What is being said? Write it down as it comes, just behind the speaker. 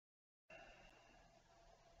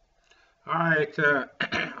All right,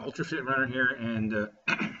 ULTRAFIT runner here, and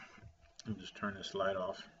I'll just turn this light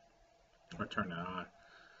off or turn it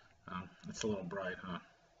on. It's a little bright, huh?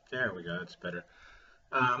 There we go. That's better.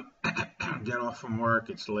 Um, get off from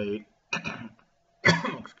work. It's late.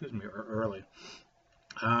 Excuse me, or early.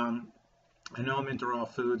 Um, I know I'm into raw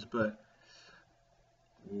foods, but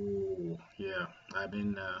ooh, yeah, I've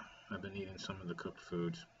been eating some of the cooked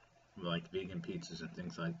foods, like vegan pizzas and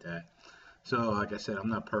things like that. So, like I said, I'm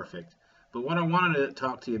not perfect. But what I wanted to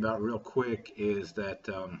talk to you about real quick is that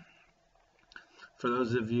for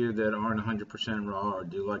those of you that aren't 100% raw or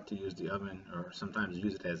do like to use the oven or sometimes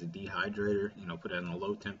use it as a dehydrator, put it on a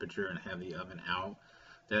low temperature and have the oven out,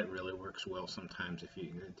 that really works well sometimes. If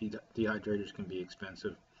you Dehydrators can be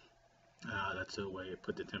expensive. That's a way to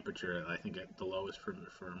put the temperature. I think at the lowest for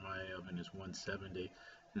my oven is 170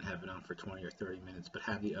 and have it on for 20 or 30 minutes, but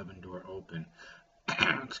have the oven door open.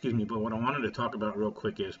 Excuse me, but what I wanted to talk about real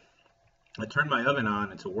quick is I turned my oven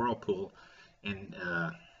on. It's a whirlpool, and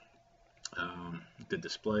the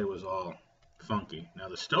display was all funky. Now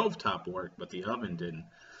the stovetop worked, but the oven didn't.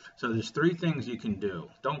 So there's three things you can do.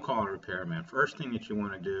 Don't call a repairman. First thing that you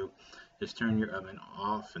want to do is turn your oven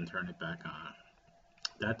off and turn it back on.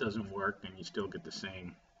 That doesn't work, and you still get the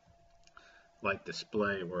same like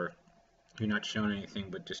display where you're not showing anything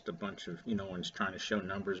but just a bunch of, when it's trying to show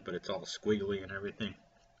numbers, but it's all squiggly and everything.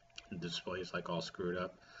 The display's like all screwed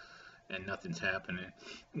up and nothing's happening.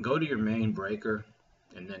 Go to your main breaker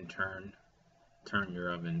and then turn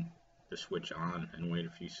your oven, the switch on, and wait a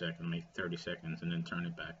few seconds, maybe 30 seconds, and then turn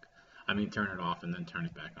it back. Turn it off and then turn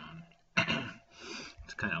it back on.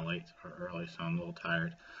 It's kind of late or early, so I'm a little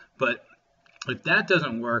tired. But if that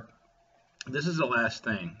doesn't work, this is the last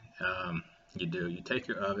thing you do. You take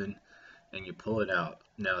your oven and you pull it out.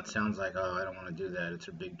 Now it sounds like, oh, I don't want to do that. It's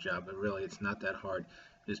a big job, but really it's not that hard.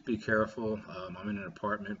 Just be careful. I'm in an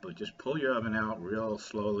apartment, but just pull your oven out real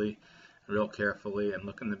slowly, real carefully, and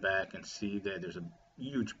look in the back and see that there's a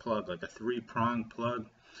huge plug, like a three-prong plug,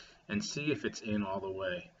 and see if it's in all the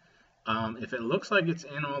way. If it looks like it's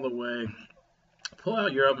in all the way, pull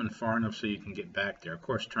out your oven far enough so you can get back there. Of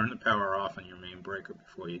course, turn the power off on your main breaker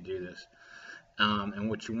before you do this. And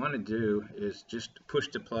what you want to do is just push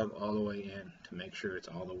the plug all the way in to make sure it's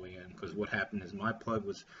all the way in. Because what happened is my plug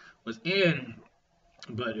was in,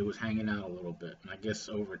 but it was hanging out a little bit. And I guess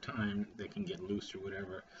over time they can get loose or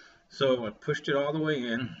whatever. So I pushed it all the way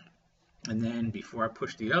in. And then before I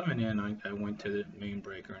pushed the oven in, I went to the main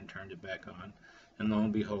breaker and turned it back on. And lo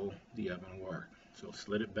and behold, the oven worked. So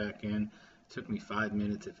slid it back in. It took me 5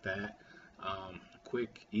 minutes if that.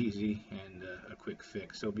 Quick, easy, and a quick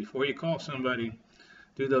fix. So before you call somebody,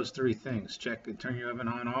 do those three things. Turn your oven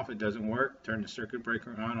on, off. It doesn't work. Turn the circuit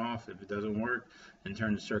breaker on, off. If it doesn't work, then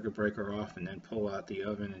turn the circuit breaker off, and then pull out the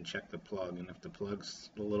oven and check the plug. And if the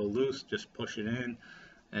plug's a little loose, just push it in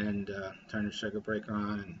and turn the circuit breaker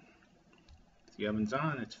on. And if the oven's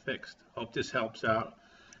on, it's fixed. Hope this helps out.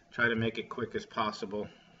 Try to make it quick as possible.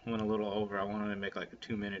 Went a little over. I wanted to make like a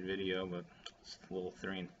 2-minute video, but it's a little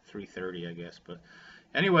 3:30, I guess. But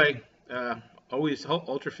anyway, always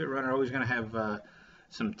ULTRAFIT runner, always going to have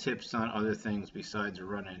some tips on other things besides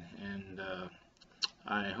running, and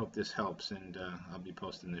I hope this helps, and I'll be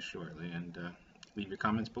posting this shortly, and leave your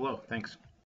comments below. Thanks.